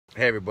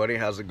Hey everybody,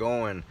 how's it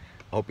going?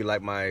 I hope you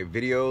like my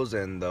videos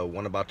and the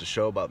one about to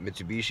show about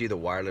Mitsubishi, the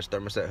wireless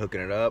thermostat, hooking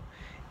it up.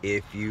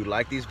 If you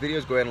like these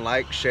videos, go ahead and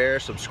like,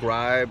 share,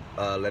 subscribe.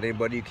 Let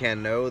anybody you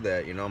can know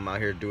that, I'm out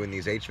here doing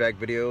these HVAC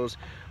videos.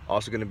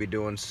 Also going to be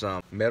doing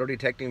some metal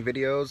detecting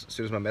videos. As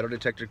soon as my metal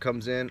detector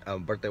comes in,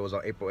 birthday was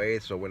on April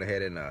 8th, so I went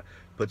ahead and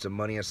put some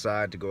money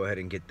aside to go ahead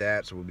and get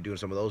that. So we'll be doing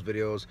some of those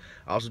videos.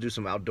 I also do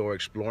some outdoor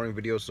exploring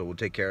videos, so we'll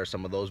take care of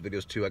some of those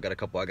videos too. I got a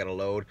couple I got to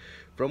load.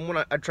 From when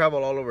I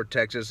travel all over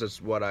Texas,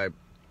 that's what I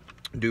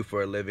do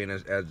for a living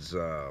as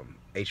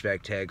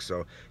HVAC tech.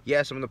 So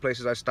yeah, some of the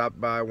places I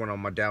stopped by when on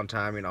my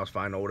downtime, I was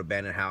finding old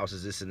abandoned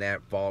houses, this and that,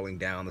 falling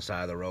down the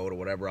side of the road or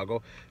whatever. I'll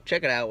go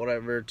check it out,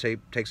 whatever,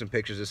 take some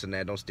pictures, this and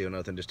that. Don't steal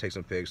nothing, just take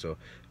some pics. So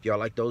if y'all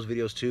like those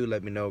videos too,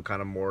 let me know kind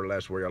of more or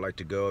less where y'all like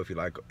to go. If you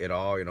like it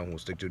all, we'll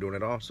stick to doing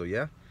it all. So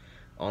yeah,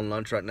 on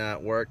lunch right now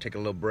at work, taking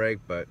a little break,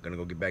 but gonna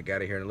go get back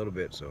out of here in a little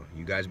bit. So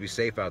you guys be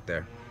safe out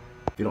there.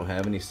 If you don't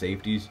have any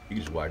safeties, you can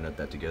just wire nut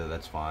that together,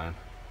 that's fine.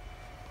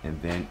 And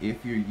then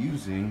if you're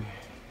using,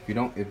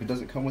 if it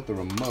doesn't come with the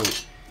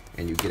remote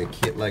and you get a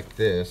kit like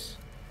this,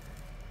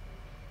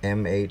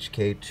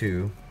 MHK2,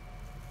 you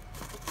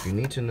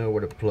need to know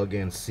where to plug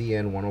in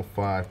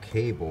CN105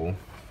 cable.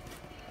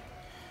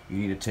 You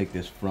need to take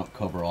this front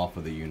cover off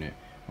of the unit.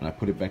 When I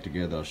put it back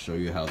together, I'll show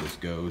you how this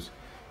goes.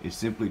 It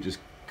simply just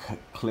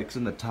clicks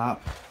in the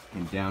top,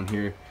 and down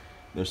here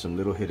there's some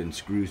little hidden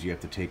screws you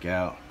have to take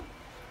out,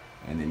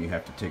 and then you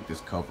have to take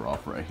this cover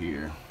off right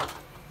here.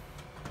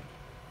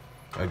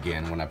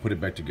 Again, when I put it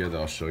back together,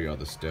 I'll show you all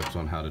the steps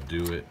on how to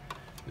do it.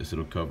 This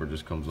little cover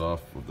just comes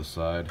off of the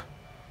side,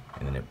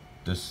 and then it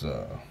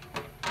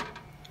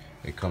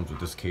comes with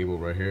this cable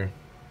right here.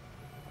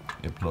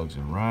 It plugs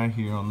in right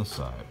here on the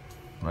side,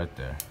 right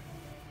there.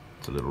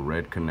 It's a little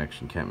red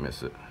connection, can't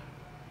miss it.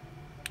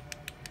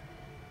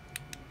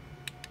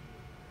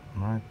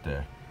 Right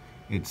there.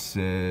 It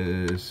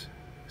says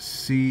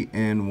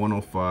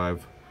CN105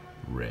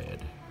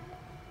 red.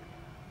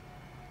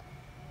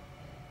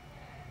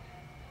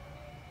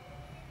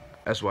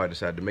 That's why I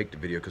decided to make the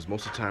video, because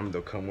most of the time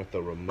they'll come with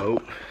a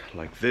remote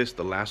like this,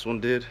 the last one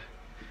did,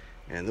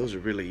 and those are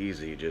really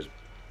easy. You just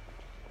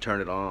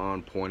turn it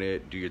on, point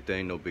it, do your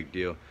thing, no big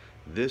deal.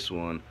 This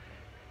one,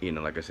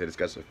 like I said, it's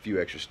got a few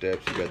extra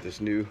steps. You got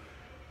this new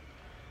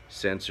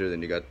sensor,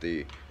 then you got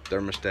the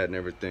thermostat and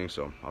everything,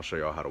 so I'll show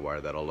y'all how to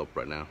wire that all up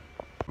right now.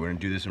 We're gonna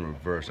do this in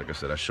reverse. Like I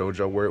said, I showed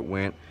y'all where it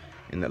went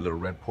in that little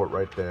red port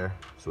right there,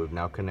 so we've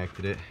now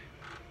connected it.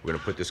 We're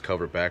gonna put this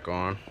cover back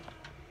on.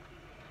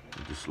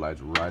 It just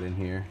slides right in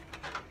here,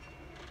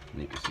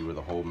 and you can see where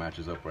the hole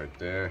matches up right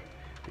there.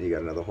 And you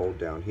got another hole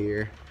down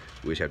here.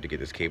 We just have to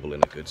get this cable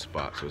in a good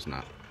spot so it's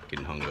not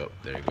getting hung up.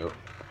 There you go.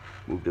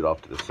 Moved it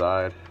off to the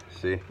side.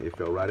 See, it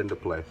fell right into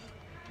place.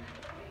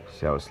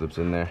 See how it slips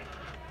in there?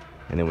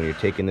 And then when you're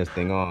taking this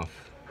thing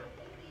off,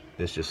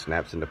 this just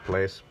snaps into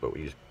place. But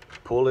when you just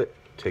pull it,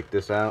 take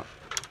this out,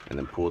 and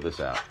then pull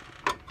this out.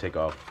 Take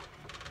off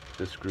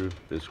this screw,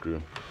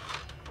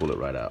 pull it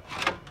right out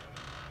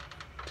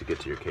to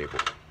get to your cable.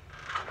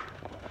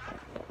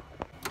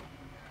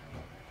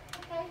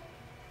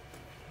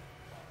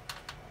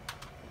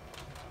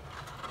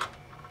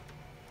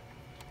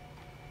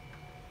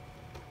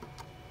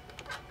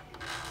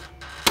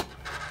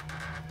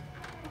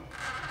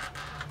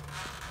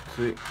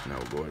 See, now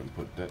we'll go ahead and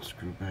put that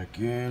screw back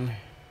in.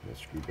 That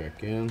screw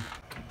back in.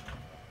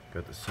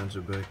 Got the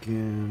sensor back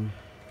in.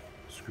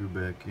 Screw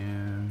back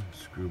in.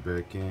 Screw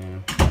back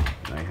in.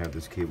 Now you have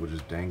this cable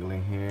just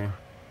dangling here.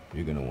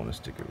 You're gonna want to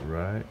stick it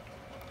right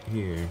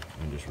here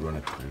and just run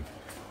it through.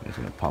 And it's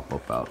gonna pop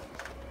up out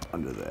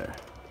under there.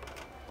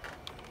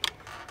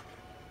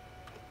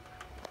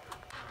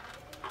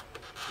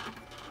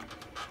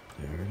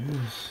 There it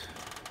is.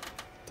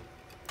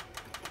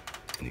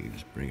 And you can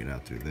just bring it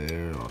out through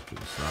there, off to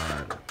the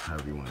side,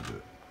 however you want to do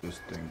it. This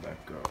thing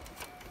back up.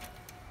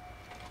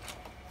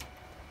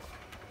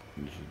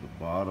 This is the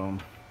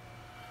bottom.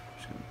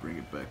 Just gonna bring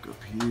it back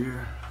up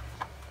here.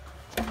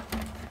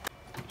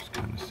 Just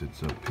kind of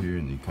sits up here,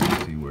 and you kind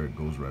of see where it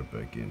goes right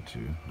back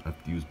into. I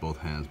have to use both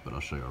hands, but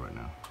I'll show you right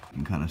now. You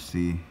can kind of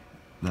see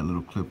that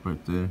little clip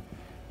right there,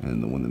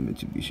 and the one that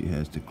Mitsubishi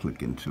has to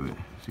click into it.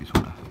 So you just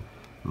want to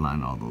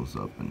line all those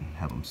up and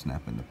have them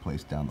snap into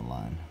place down the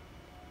line.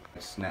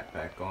 Snap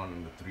back on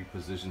in the 3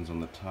 positions on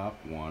the top,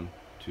 1,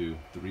 2,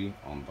 3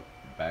 on the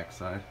back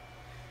side,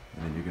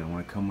 and then you're going to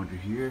want to come under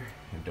here,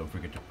 and don't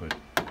forget to put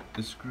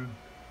this screw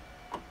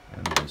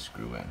and this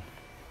screw in,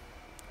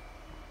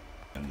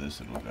 and this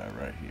little guy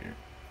right here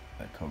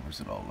that covers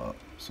it all up.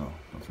 So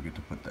don't forget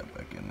to put that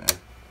back in there,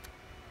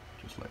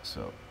 just like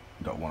so.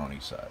 Got one on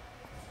each side.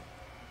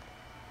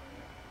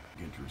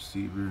 Get your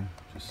receiver,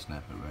 just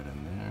snap it right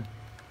in there,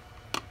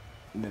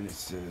 and then it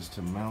says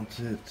to mount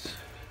it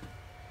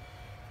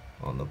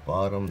on the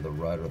bottom, the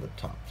right, or the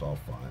top's all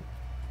fine.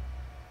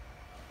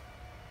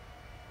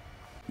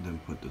 Then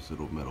put this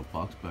little metal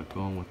box back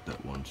on with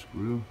that one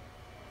screw.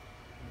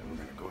 Then we're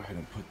gonna go ahead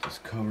and put this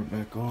cover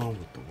back on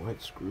with the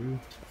white screw.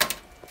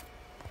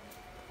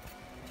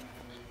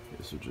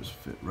 This will just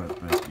fit right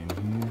back in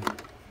here.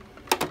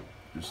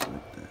 just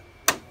like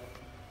that.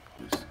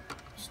 Just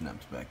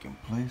snaps back in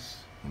place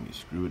and you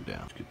screw it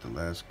down. Get the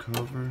last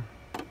cover,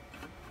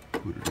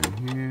 put it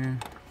in here,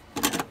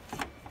 and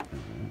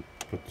then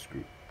put the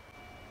screw.